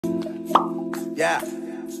Yeah.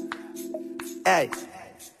 Hey.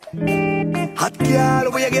 Hot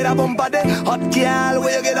girl, where you get a bump a day? Hot girl,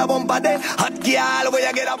 where you get a bump a day? Hot girl, where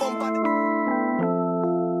you get a bump a day?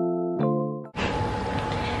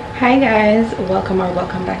 Hi guys, welcome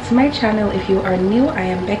back to my channel. If you are new, I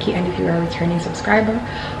am Becky, and if you are a returning subscriber,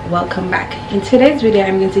 welcome back. In today's video,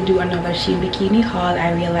 I'm going to do another Shein bikini haul.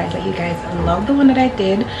 I realized that you guys love the one that I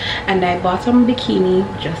did, and I bought some bikini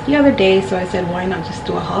just the other day, so I said why not just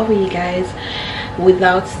do a haul for you guys.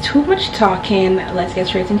 Without too much talking, let's get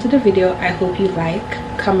straight into the video. I hope you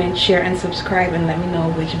like, comment, share, and subscribe, and let me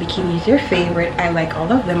know which bikini is your favorite. I like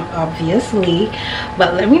all of them, obviously,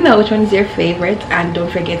 but let me know which one is your favorite, and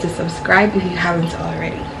don't forget to subscribe if you haven't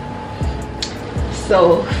already.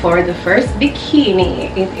 So for the first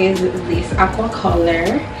bikini, it is this aqua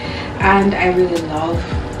color, and I really love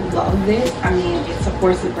this. I mean, it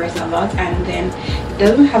supports the breast a lot, and then it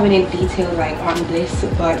doesn't have any detail like on this,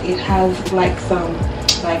 but it has like some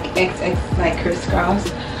like XX like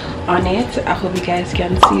crisscross on it. I hope you guys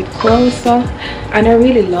can see it closer, and I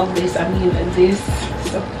really love this. I mean, this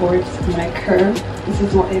supports my curve. This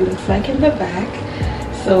is what it looks like in the back,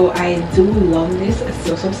 so I do love this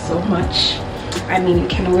so much. I mean, you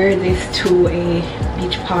can wear this to a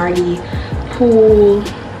beach party, pool,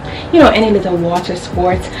 you know, any little water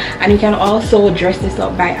sports, and you can also dress this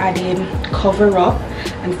up by adding cover up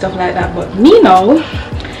and stuff like that. But me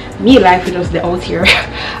life is just the out here.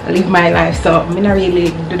 I live my life, so I'm not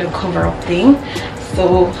really do the cover up thing.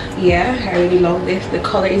 So yeah, I really love this. The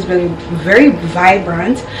color is really very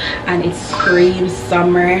vibrant, and it screams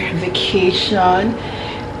summer, vacation,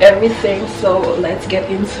 everything. So let's get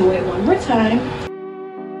into it one more time.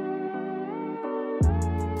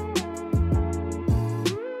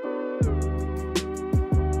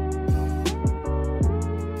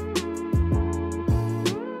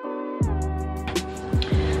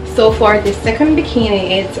 So for the second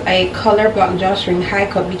bikini, it's a color block drawstring high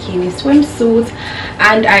cut bikini swimsuit,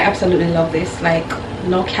 and I absolutely love this. Like,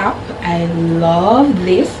 no cap, I love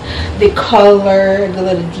this. The color, the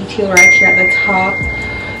little detail right here at the top.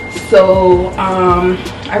 So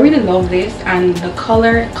I really love this, and the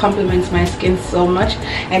color complements my skin so much.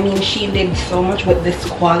 I mean, she did so much with this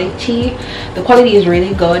quality. The quality is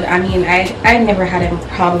really good. I mean, I never had a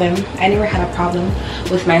problem. I never had a problem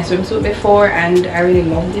with my swimsuit before, and I really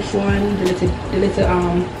love this one. The little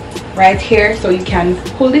right here, so you can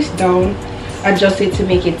pull this down, adjust it to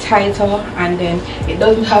make it tighter, and then it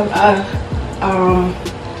doesn't have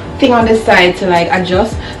a thing on the side to like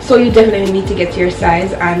adjust, so you definitely need to get your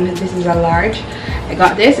size, and this is a large. I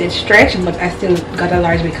got this, it's stretched, but I still got a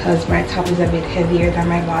large because my top is a bit heavier than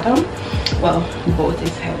my bottom. Well, both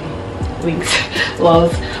is heavy, wings,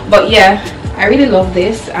 lows. But yeah, I really love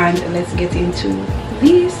this, and let's get into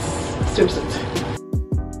this swimsuit.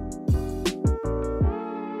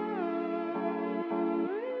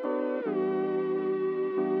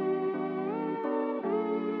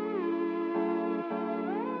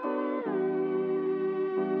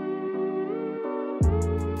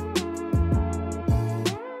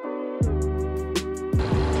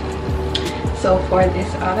 So for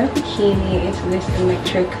this other bikini, it's this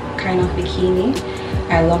electric kind of bikini.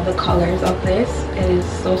 I love the colors of this. It is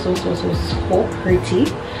so pretty,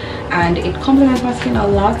 and it complements my skin a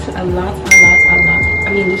lot. I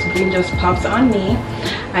mean, this green just pops on me,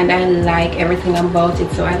 and I like everything about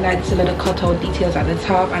it. So I like the little cutout details at the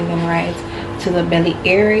top, and then right to the belly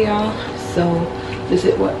area. So this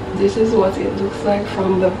is what it looks like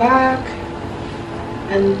from the back,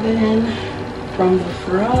 and then from the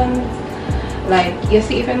front. Like, you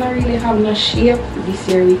see, if I don't really have no shape, this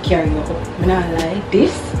here will carry you up. When I like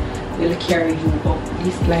this, will carry you up.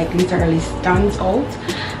 This like literally stands out,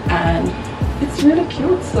 and it's really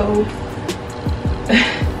cute. So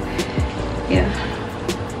yeah.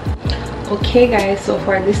 Okay guys, so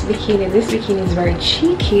for this bikini is very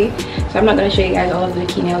cheeky, so I'm not going to show you guys all of the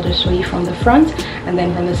bikini. I'll just show you from the front and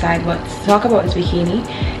then from the side. But to talk about this bikini,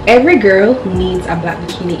 every girl needs a black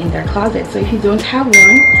bikini in their closet, so if you don't have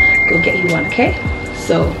one, go get you one. Okay,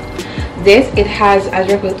 so this, it has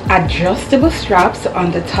adjustable straps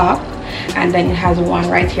on the top, and then it has one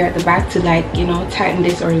right here at the back to, like, you know, tighten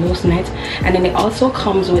this or loosen it, and then it also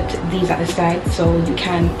comes with these at the side, so you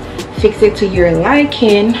can fix it to your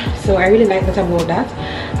liking. So I really like that about that.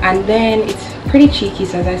 And then it's pretty cheeky,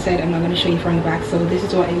 so as I said, I'm not going to show you from the back. So this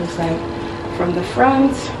is what it looks like from the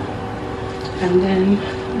front, and then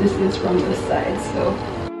this is from the side. So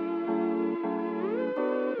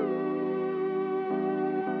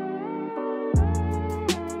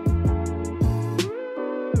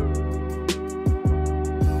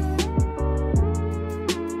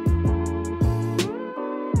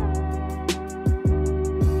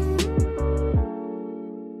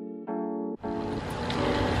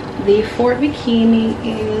The fourth bikini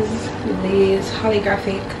is this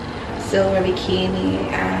holographic silver bikini,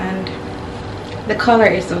 and the color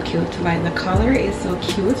is so cute. Like, the color is so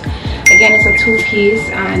cute. Again, it's a two-piece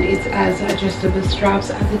and it has adjustable straps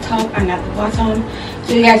at the top and at the bottom,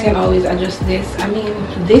 so you guys can always adjust this. I mean,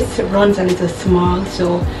 this runs a little small,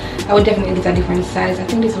 so I would definitely get a different size. I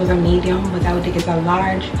think this was a medium, but I would think it's a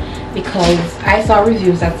large because I saw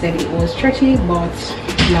reviews that said it was stretchy, but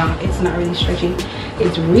no, it's not really stretchy.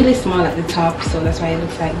 It's really small at the top, so that's why it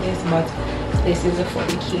looks like this. But this is a full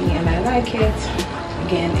bikini and I like it.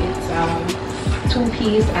 Again, it's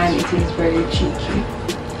two-piece and it is very cheeky.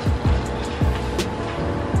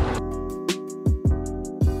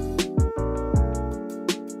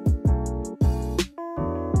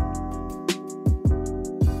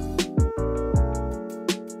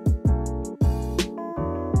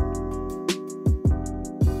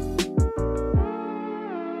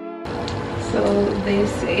 So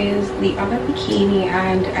this is the other bikini,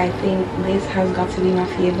 and I think this has got to be my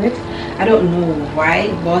favorite. I don't know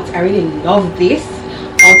why, but I really love this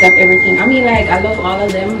out of everything. I mean, like, I love all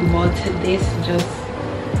of them, but this just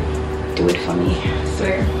do it for me, I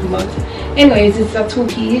swear. But anyways, it's a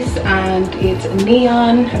two-piece and it's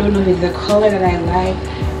neon. I don't know if it's the color that I like.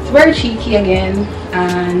 It's very cheeky again,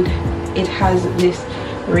 and it has this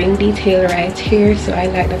ring detail right here, so I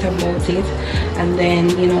like that about it. And then,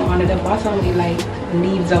 you know, under the bottom it like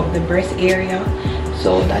leaves out the breast area,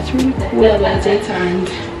 so that's really cool about it. And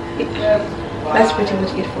that's pretty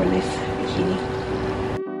much it for this bikini.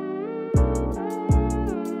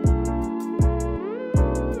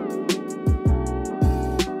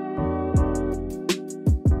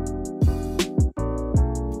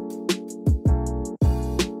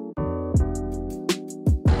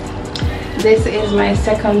 This is my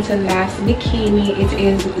second to last bikini. It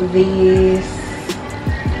is this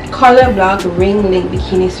color block ring link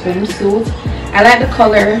bikini swimsuit. I like the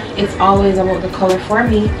color. It's always about the color for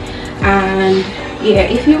me. And yeah,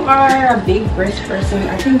 if you are a big breast person,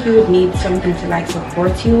 I think you would need something to like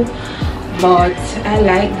support you. But I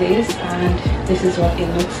like this, and this is what it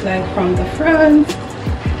looks like from the front.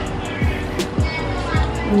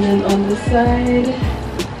 And then on the side,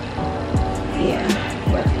 yeah.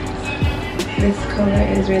 This color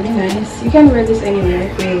is really nice. You can wear this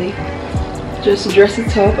anywhere, really. Just dress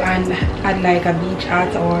it up and add like a beach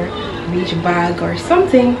hat or beach bag or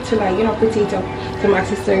something to, like, you know, put it up, some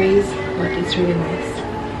accessories, but it's really nice.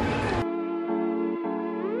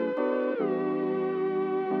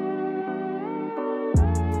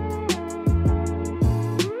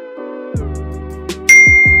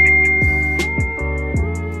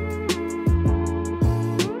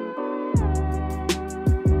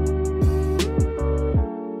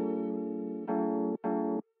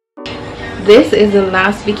 This is the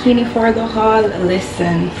last bikini for the haul.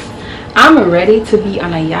 Listen, I'm ready to be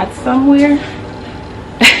on a yacht somewhere.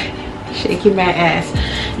 Shaking my ass.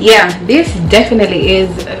 Yeah, this definitely is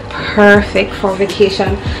perfect for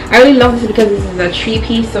vacation. I really love this because this is a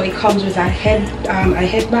three-piece, so it comes with a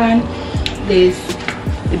headband, the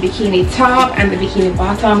bikini top and the bikini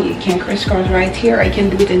bottom. You can crisscross right here, or you can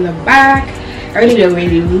do it in the back. I really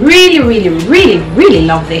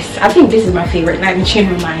love this. I think this is my favorite. Let me change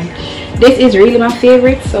my mind. This is really my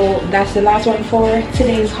favorite. So that's the last one for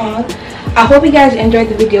today's haul. I hope you guys enjoyed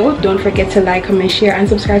the video. Don't forget to like, comment, share, and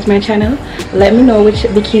subscribe to my channel. Let me know which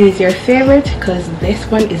bikini is your favorite, because this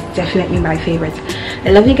one is definitely my favorite.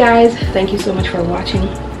 I love you guys. Thank you so much for watching.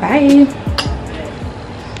 Bye.